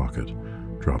coat pocket,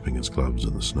 dropping his gloves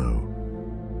in the snow.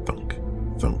 Thunk,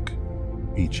 thunk.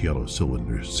 Each yellow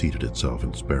cylinder seated itself in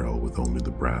its barrel with only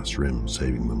the brass rim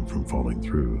saving them from falling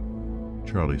through.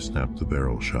 Charlie snapped the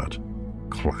barrel shut.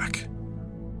 Clack.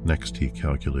 Next he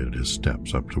calculated his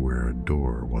steps up to where a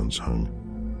door once hung.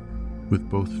 With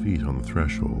both feet on the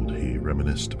threshold, he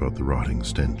reminisced about the rotting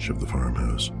stench of the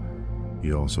farmhouse.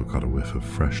 He also caught a whiff of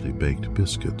freshly baked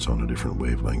biscuits on a different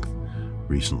wavelength,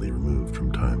 recently removed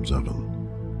from Time's oven.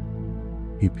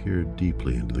 He peered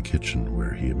deeply into the kitchen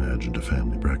where he imagined a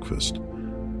family breakfast.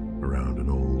 Around an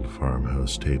old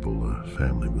farmhouse table, a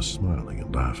family was smiling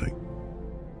and laughing.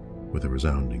 With a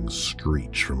resounding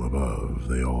screech from above,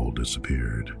 they all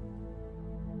disappeared.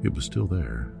 It was still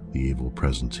there, the evil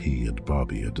presence he and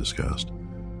Bobby had discussed.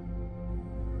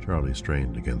 Charlie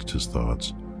strained against his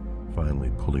thoughts,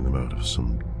 finally pulling them out of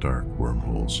some dark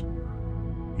wormholes.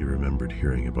 He remembered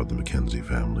hearing about the Mackenzie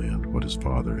family and what his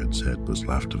father had said was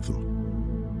left of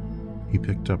them. He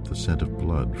picked up the scent of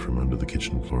blood from under the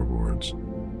kitchen floorboards.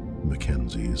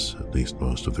 Mackenzie's, at least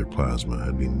most of their plasma,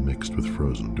 had been mixed with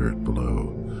frozen dirt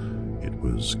below. It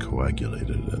was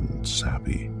coagulated and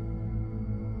sappy.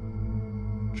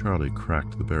 Charlie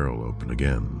cracked the barrel open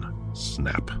again.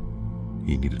 Snap.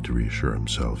 He needed to reassure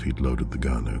himself he'd loaded the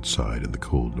gun outside in the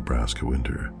cold Nebraska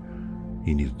winter.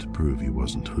 He needed to prove he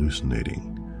wasn't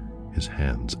hallucinating. His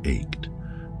hands ached.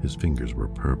 His fingers were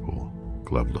purple,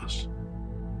 gloveless.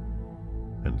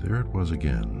 And there it was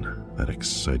again, that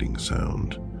exciting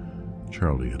sound.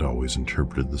 Charlie had always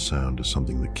interpreted the sound as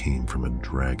something that came from a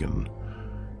dragon.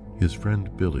 His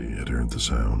friend Billy had heard the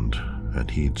sound, and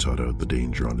he'd sought out the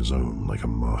danger on his own like a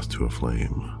moth to a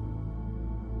flame.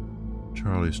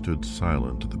 Charlie stood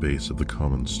silent at the base of the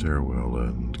common stairwell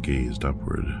and gazed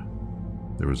upward.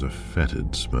 There was a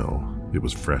fetid smell. It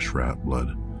was fresh rat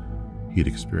blood. He had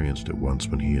experienced it once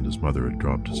when he and his mother had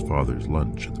dropped his father's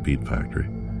lunch at the beet factory.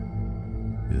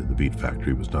 The beet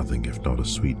factory was nothing if not a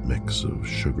sweet mix of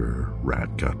sugar,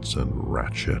 rat guts, and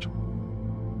rat shit.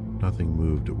 Nothing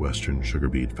moved at Western Sugar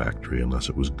Beet Factory unless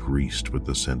it was greased with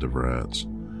the scent of rats.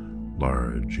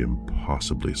 Large,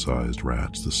 impossibly sized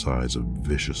rats the size of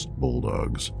vicious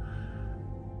bulldogs.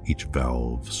 Each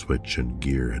valve, switch, and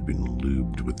gear had been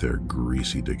lubed with their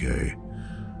greasy decay.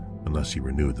 Unless you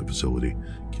were new at the facility,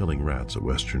 killing rats at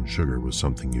Western Sugar was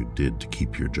something you did to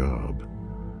keep your job.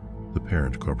 The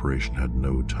parent corporation had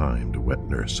no time to wet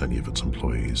nurse any of its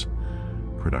employees.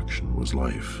 Production was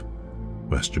life.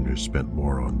 Westerners spent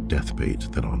more on death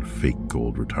bait than on fake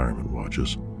gold retirement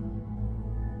watches.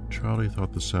 Charlie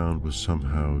thought the sound was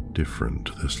somehow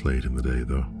different this late in the day,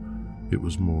 though. It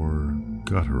was more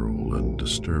guttural and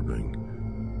disturbing.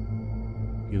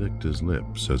 He licked his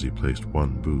lips as he placed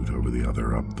one boot over the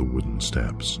other up the wooden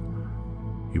steps.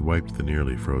 He wiped the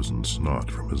nearly frozen snot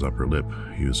from his upper lip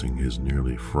using his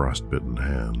nearly frostbitten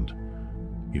hand.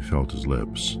 He felt his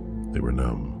lips. They were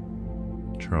numb.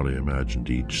 Charlie imagined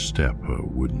each step a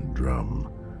wooden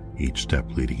drum, each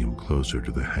step leading him closer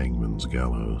to the hangman's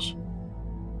gallows.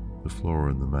 The floor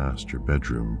in the master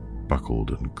bedroom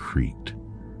buckled and creaked.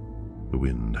 The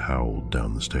wind howled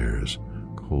down the stairs,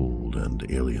 cold and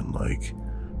alien-like,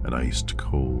 an iced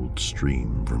cold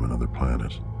stream from another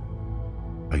planet.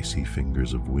 Icy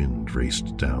fingers of wind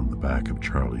raced down the back of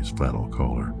Charlie's flannel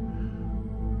collar.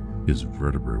 His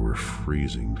vertebrae were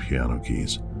freezing piano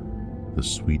keys. The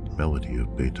sweet melody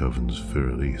of Beethoven's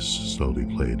Feuerlies slowly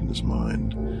played in his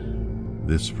mind.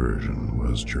 This version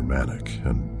was Germanic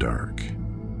and dark.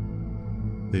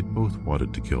 They'd both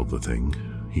wanted to kill the thing,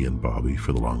 he and Bobby,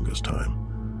 for the longest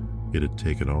time. It had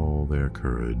taken all their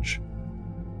courage.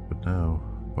 But now,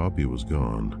 Bobby was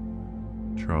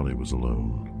gone. Charlie was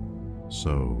alone.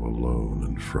 So alone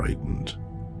and frightened.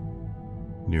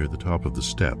 Near the top of the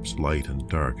steps, light and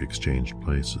dark exchanged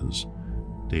places.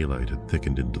 Daylight had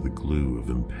thickened into the glue of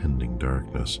impending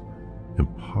darkness.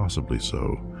 Impossibly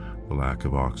so, the lack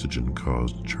of oxygen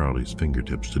caused Charlie's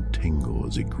fingertips to tingle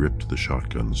as he gripped the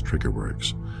shotgun's trigger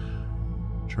works.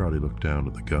 Charlie looked down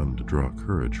at the gun to draw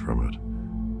courage from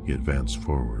it. He advanced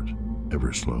forward,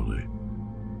 ever slowly.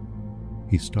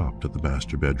 He stopped at the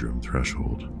master bedroom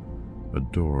threshold. A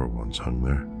door once hung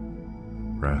there.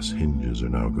 Brass hinges are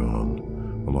now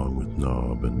gone, along with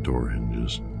knob and door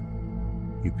hinges.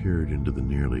 He peered into the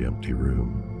nearly empty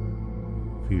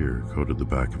room. Fear coated the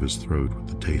back of his throat with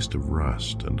the taste of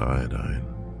rust and iodine.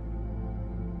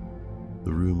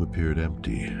 The room appeared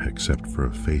empty, except for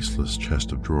a faceless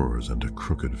chest of drawers and a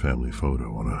crooked family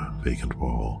photo on a vacant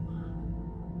wall.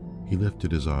 He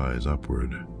lifted his eyes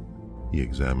upward. He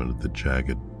examined the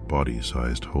jagged,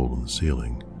 body-sized hole in the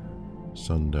ceiling.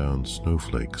 Sundown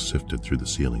snowflakes sifted through the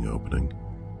ceiling opening.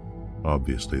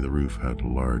 Obviously, the roof had a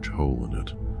large hole in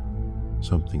it.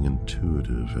 Something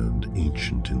intuitive and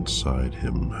ancient inside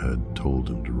him had told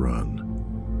him to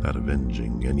run, that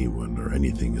avenging anyone or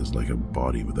anything is like a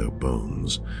body without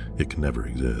bones. It can never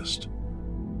exist.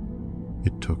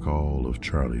 It took all of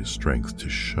Charlie's strength to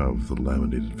shove the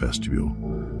laminated vestibule.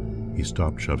 He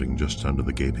stopped shoving just under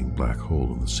the gaping black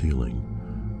hole in the ceiling.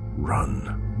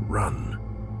 Run, run.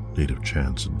 Native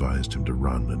Chance advised him to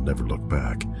run and never look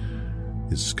back.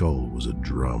 His skull was a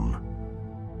drum.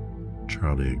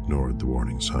 Charlie ignored the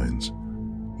warning signs.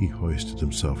 He hoisted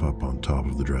himself up on top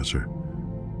of the dresser.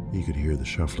 He could hear the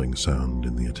shuffling sound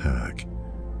in the attack,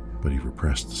 but he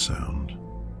repressed the sound.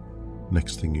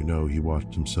 Next thing you know, he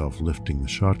watched himself lifting the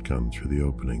shotgun through the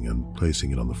opening and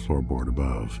placing it on the floorboard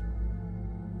above.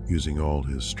 Using all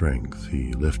his strength,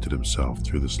 he lifted himself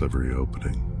through the slivery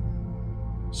opening.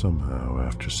 Somehow,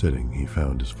 after sitting, he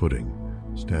found his footing,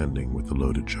 standing with the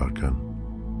loaded shotgun.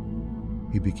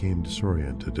 He became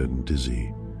disoriented and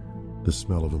dizzy. The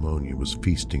smell of ammonia was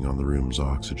feasting on the room's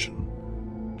oxygen.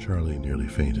 Charlie nearly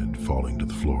fainted, falling to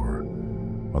the floor.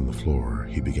 On the floor,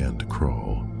 he began to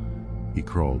crawl. He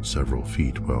crawled several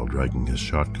feet while dragging his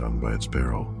shotgun by its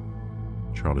barrel.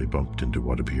 Charlie bumped into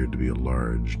what appeared to be a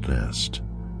large nest.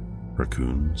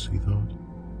 Raccoons, he thought?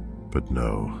 But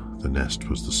no, the nest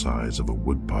was the size of a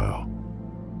woodpile.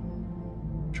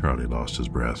 Charlie lost his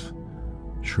breath.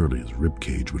 Surely his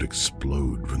ribcage would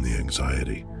explode from the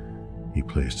anxiety. He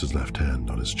placed his left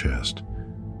hand on his chest.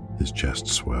 His chest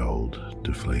swelled,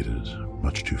 deflated,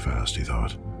 much too fast, he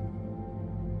thought.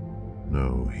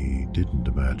 No, he didn't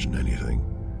imagine anything.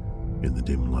 In the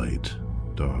dim light,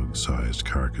 dog-sized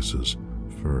carcasses,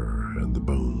 fur, and the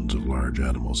bones of large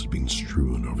animals had been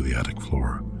strewn over the attic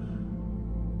floor.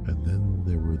 And then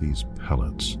there were these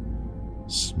pellets,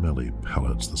 smelly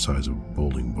pellets the size of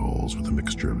bowling balls with a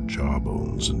mixture of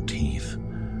jawbones and teeth.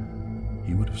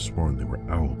 He would have sworn they were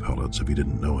owl pellets if he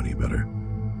didn't know any better.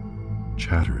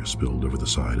 Chatter spilled over the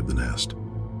side of the nest.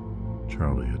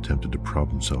 Charlie attempted to prop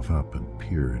himself up and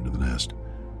peer into the nest.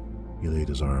 He laid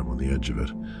his arm on the edge of it,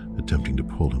 attempting to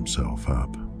pull himself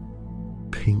up.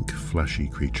 Pink, fleshy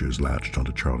creatures latched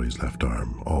onto Charlie's left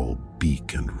arm, all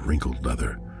beak and wrinkled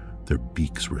leather. Their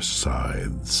beaks were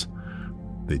scythes.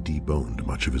 They deboned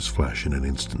much of his flesh in an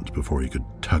instant before he could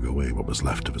tug away what was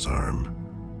left of his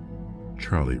arm.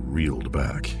 Charlie reeled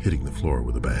back, hitting the floor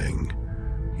with a bang.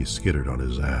 He skittered on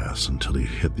his ass until he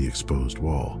hit the exposed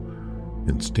wall.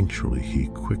 Instinctually, he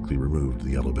quickly removed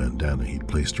the yellow bandana he'd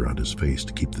placed around his face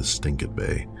to keep the stink at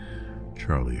bay.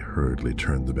 Charlie hurriedly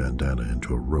turned the bandana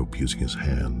into a rope using his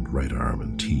hand, right arm,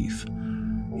 and teeth.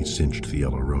 He cinched the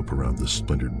yellow rope around the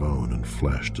splintered bone and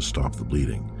flesh to stop the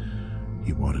bleeding.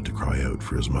 He wanted to cry out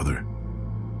for his mother.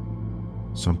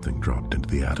 Something dropped into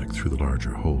the attic through the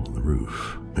larger hole in the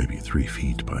roof, maybe 3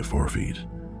 feet by 4 feet.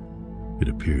 It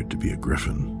appeared to be a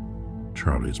griffin.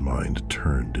 Charlie's mind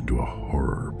turned into a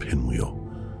horror pinwheel.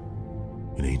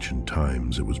 In ancient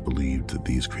times, it was believed that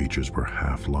these creatures were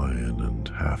half lion and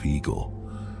half eagle.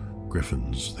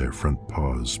 Griffins, their front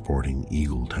paws sporting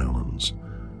eagle talons.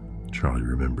 Charlie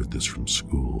remembered this from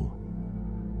school.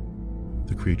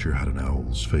 The creature had an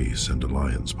owl's face and a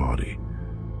lion's body.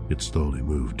 It slowly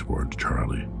moved toward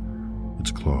Charlie,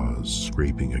 its claws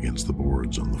scraping against the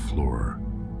boards on the floor.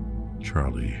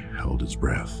 Charlie held his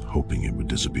breath, hoping it would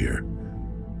disappear.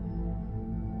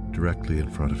 Directly in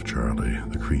front of Charlie,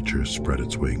 the creature spread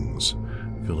its wings,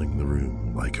 filling the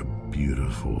room like a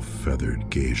beautiful feathered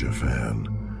geisha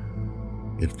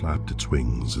fan. It flapped its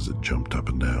wings as it jumped up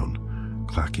and down,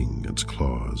 clacking its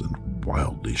claws and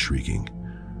wildly shrieking.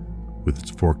 With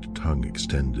its forked tongue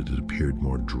extended, it appeared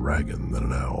more dragon than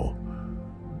an owl.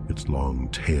 Its long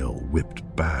tail whipped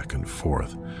back and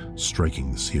forth,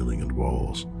 striking the ceiling and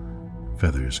walls.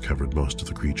 Feathers covered most of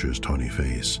the creature's tawny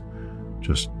face,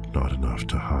 just not enough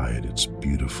to hide its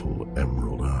beautiful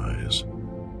emerald eyes.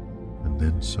 And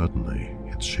then suddenly,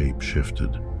 its shape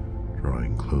shifted,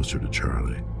 drawing closer to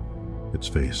Charlie, its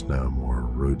face now more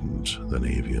rodent than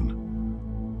avian.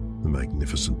 The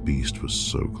magnificent beast was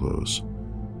so close.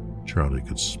 Charlie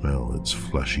could smell its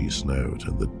fleshy snout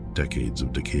and the decades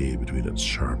of decay between its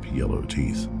sharp yellow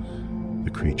teeth. The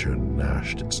creature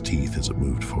gnashed its teeth as it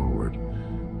moved forward.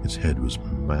 Its head was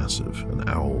massive, an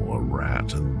owl, a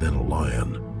rat, and then a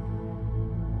lion.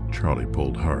 Charlie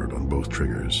pulled hard on both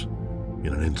triggers.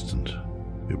 In an instant,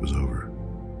 it was over.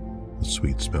 The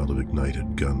sweet smell of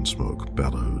ignited gun smoke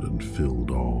bellowed and filled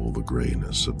all the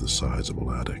grayness of the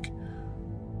sizable attic.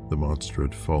 The monster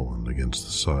had fallen against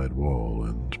the side wall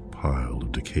and pile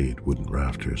of decayed wooden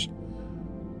rafters.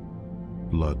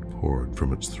 Blood poured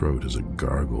from its throat as it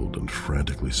gargled and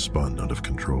frantically spun out of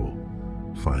control,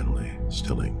 finally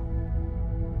stilling.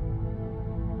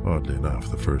 Oddly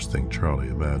enough, the first thing Charlie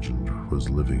imagined was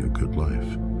living a good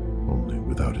life, only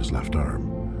without his left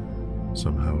arm.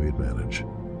 Somehow he'd manage.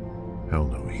 Hell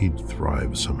no, he'd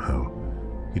thrive somehow.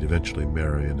 He'd eventually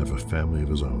marry and have a family of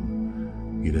his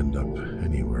own. He'd end up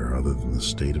anywhere other than the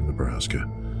state of Nebraska.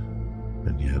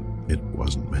 And yet, it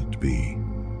wasn't meant to be.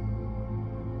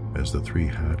 As the 3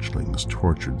 hatchlings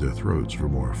tortured their throats for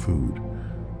more food,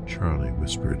 Charlie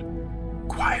whispered,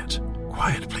 "Quiet,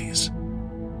 quiet, please."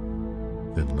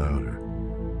 Then louder,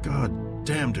 "God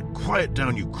damn to quiet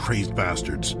down, you crazed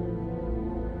bastards."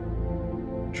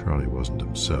 Charlie wasn't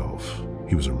himself.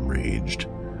 He was enraged.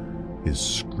 His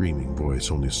screaming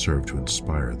voice only served to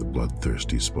inspire the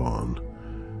bloodthirsty spawn.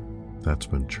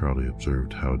 That's when Charlie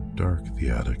observed how dark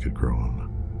the attic had grown.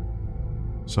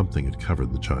 Something had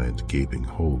covered the giant gaping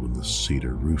hole in the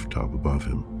cedar rooftop above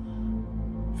him.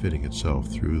 Fitting itself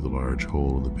through the large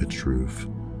hole in the pitched roof,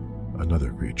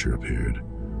 another creature appeared.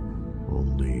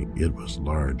 Only it was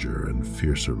larger and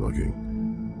fiercer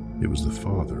looking. It was the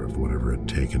father of whatever had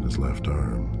taken his left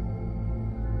arm.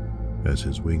 As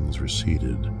his wings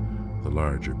receded, the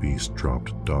larger beast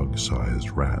dropped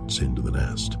dog-sized rats into the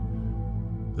nest.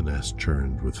 The nest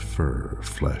churned with fur,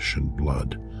 flesh, and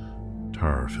blood.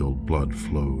 Tar-filled blood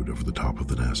flowed over the top of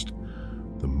the nest.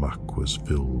 The muck was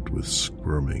filled with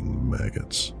squirming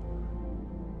maggots.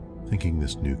 Thinking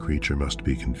this new creature must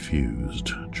be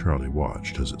confused, Charlie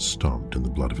watched as it stomped in the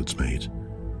blood of its mate.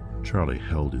 Charlie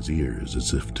held his ears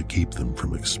as if to keep them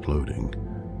from exploding.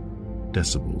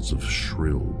 Decibels of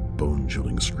shrill,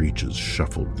 bone-chilling screeches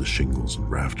shuffled the shingles and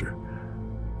rafter.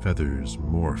 Feathers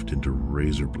morphed into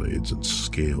razor blades and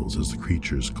scales as the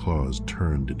creature's claws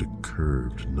turned into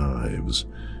curved knives.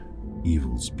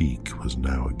 Evil's beak was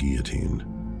now a guillotine.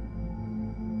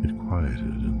 It quieted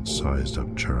and sized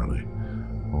up Charlie,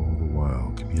 all the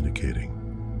while communicating.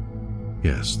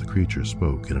 Yes, the creature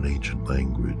spoke in an ancient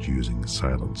language using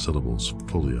silent syllables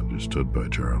fully understood by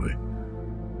Charlie.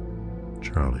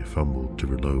 Charlie fumbled to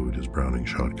reload his Browning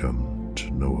shotgun, to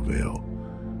no avail.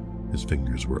 His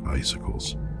fingers were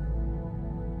icicles.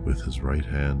 With his right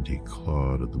hand, he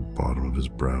clawed at the bottom of his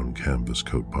brown canvas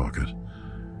coat pocket.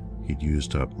 He'd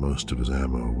used up most of his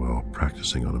ammo while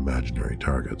practicing on imaginary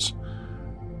targets.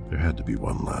 There had to be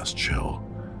one last shell.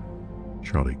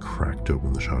 Charlie cracked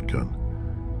open the shotgun.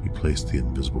 He placed the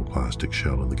invisible plastic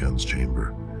shell in the gun's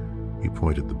chamber. He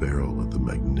pointed the barrel at the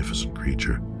magnificent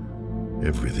creature.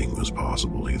 Everything was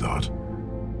possible, he thought.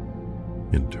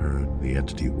 In turn, the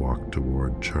entity walked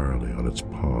toward Charlie on its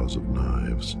paws of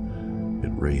knives.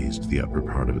 It raised the upper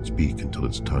part of its beak until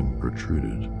its tongue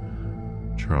protruded.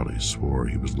 Charlie swore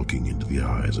he was looking into the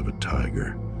eyes of a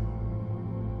tiger.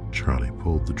 Charlie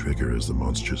pulled the trigger as the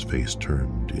monster's face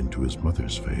turned into his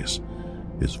mother's face,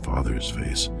 his father's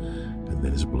face, and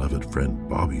then his beloved friend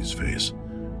Bobby's face,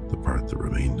 the part that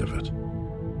remained of it.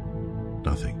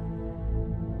 Nothing.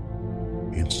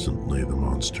 Instantly, the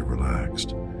monster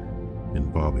relaxed.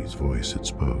 In Bobby's voice, it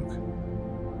spoke.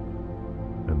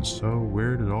 "And so,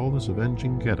 where did all this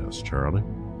avenging get us, Charlie?"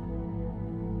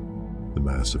 The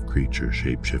massive creature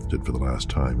shape-shifted for the last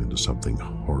time into something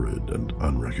horrid and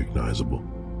unrecognizable.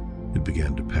 It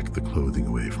began to peck the clothing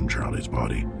away from Charlie's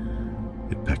body.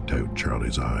 It pecked out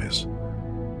Charlie's eyes.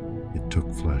 It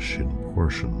took flesh in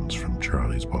portions from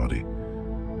Charlie's body.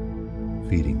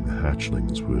 Feeding the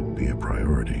hatchlings would be a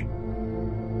priority.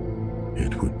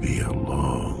 It would be a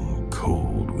long,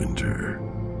 cold winter.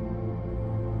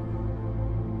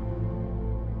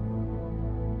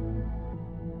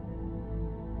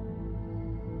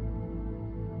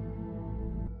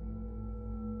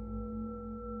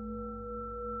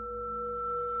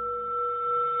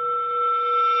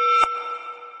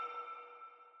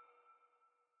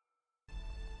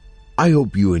 I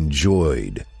hope you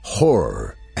enjoyed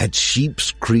Horror at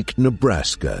Sheep's Creek,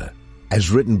 Nebraska, as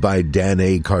written by Dan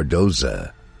A.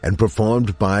 Cardoza and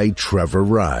performed by Trevor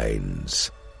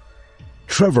Rhines.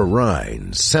 Trevor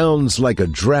Rhines sounds like a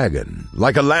dragon,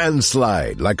 like a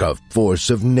landslide, like a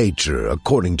force of nature,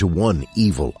 according to one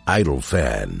Evil Idol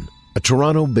fan. A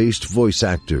Toronto-based voice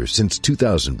actor since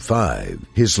 2005,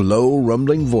 his low,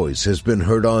 rumbling voice has been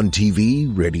heard on TV,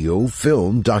 radio,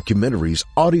 film, documentaries,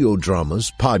 audio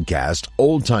dramas, podcasts,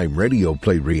 old-time radio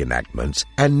play reenactments,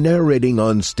 and narrating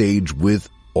on stage with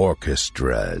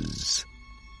orchestras.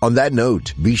 On that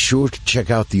note, be sure to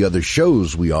check out the other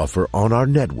shows we offer on our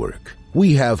network.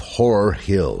 We have Horror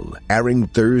Hill, airing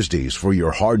Thursdays for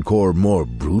your hardcore, more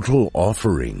brutal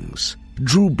offerings.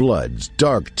 Drew Blood's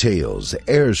Dark Tales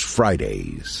airs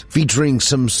Fridays, featuring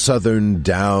some southern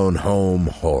down-home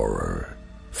horror.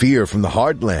 Fear from the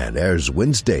Heartland airs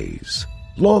Wednesdays.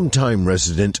 Longtime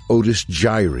resident Otis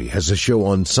Gyrie has a show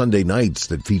on Sunday nights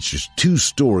that features 2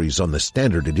 stories on the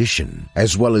standard edition,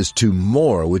 as well as 2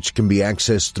 more which can be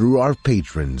accessed through our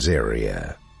patrons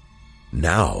area.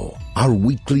 Now, our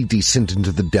weekly descent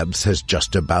into the depths has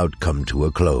just about come to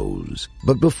a close.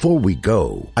 But before we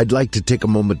go, I'd like to take a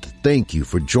moment to thank you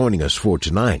for joining us for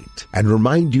tonight, and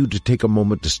remind you to take a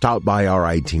moment to stop by our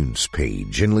iTunes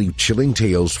page and leave Chilling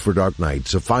Tales for Dark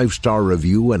Nights a 5-star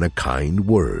review and a kind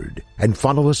word. And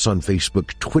follow us on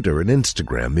Facebook, Twitter, and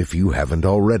Instagram if you haven't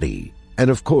already. And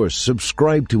of course,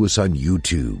 subscribe to us on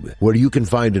YouTube, where you can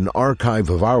find an archive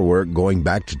of our work going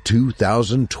back to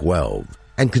 2012.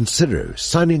 And consider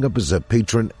signing up as a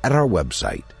patron at our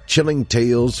website,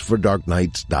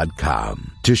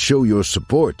 chillingtalesfordarknights.com, to show your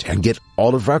support and get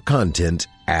all of our content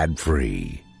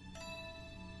ad-free.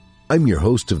 I'm your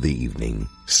host of the evening,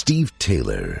 Steve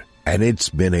Taylor, and it's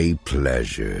been a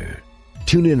pleasure.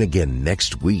 Tune in again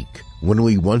next week when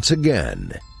we once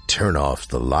again turn off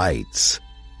the lights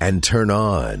and turn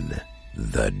on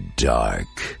the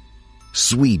dark.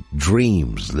 Sweet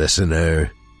dreams,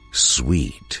 listener.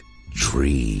 Sweet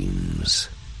dreams.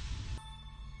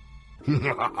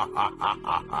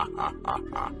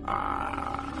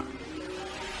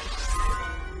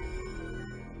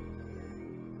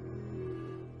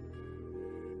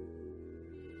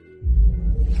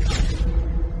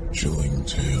 Chilling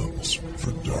tales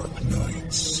for dark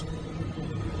nights.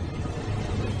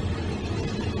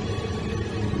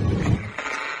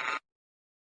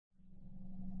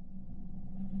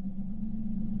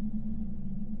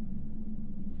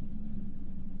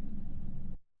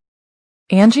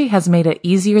 Angie has made it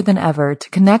easier than ever to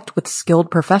connect with skilled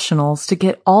professionals to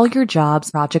get all your jobs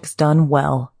projects done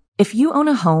well. If you own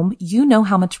a home, you know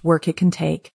how much work it can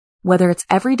take, whether it's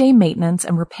everyday maintenance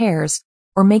and repairs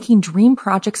or making dream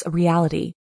projects a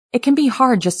reality. It can be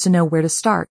hard just to know where to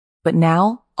start, but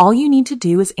now all you need to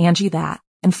do is Angie that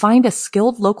and find a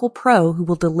skilled local pro who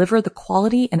will deliver the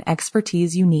quality and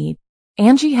expertise you need.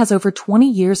 Angie has over 20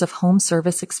 years of home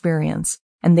service experience,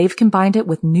 and they've combined it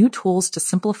with new tools to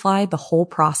simplify the whole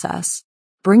process.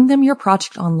 Bring them your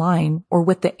project online or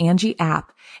with the Angie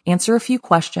app, answer a few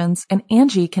questions, and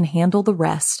Angie can handle the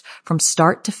rest from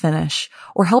start to finish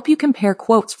or help you compare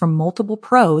quotes from multiple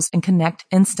pros and connect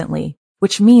instantly,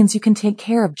 which means you can take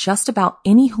care of just about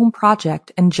any home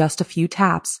project in just a few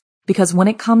taps. Because when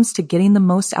it comes to getting the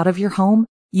most out of your home,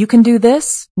 you can do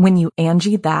this when you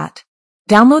Angie that.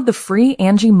 Download the free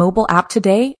Angie mobile app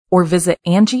today or visit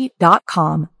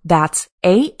Angie.com. That's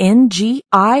ANGI.com.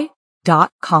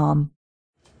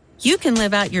 You can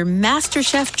live out your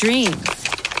MasterChef dreams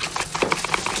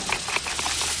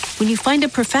when you find a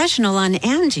professional on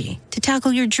Angie to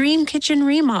tackle your dream kitchen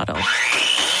remodel.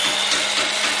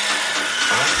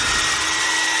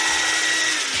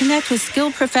 Connect with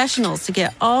skilled professionals to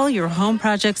get all your home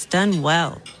projects done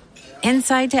well.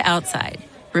 Inside to outside,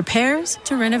 repairs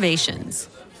to renovations.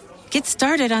 Get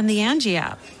started on the Angie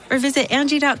app or visit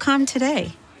Angie.com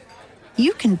today.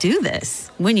 You can do this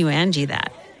when you Angie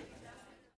that.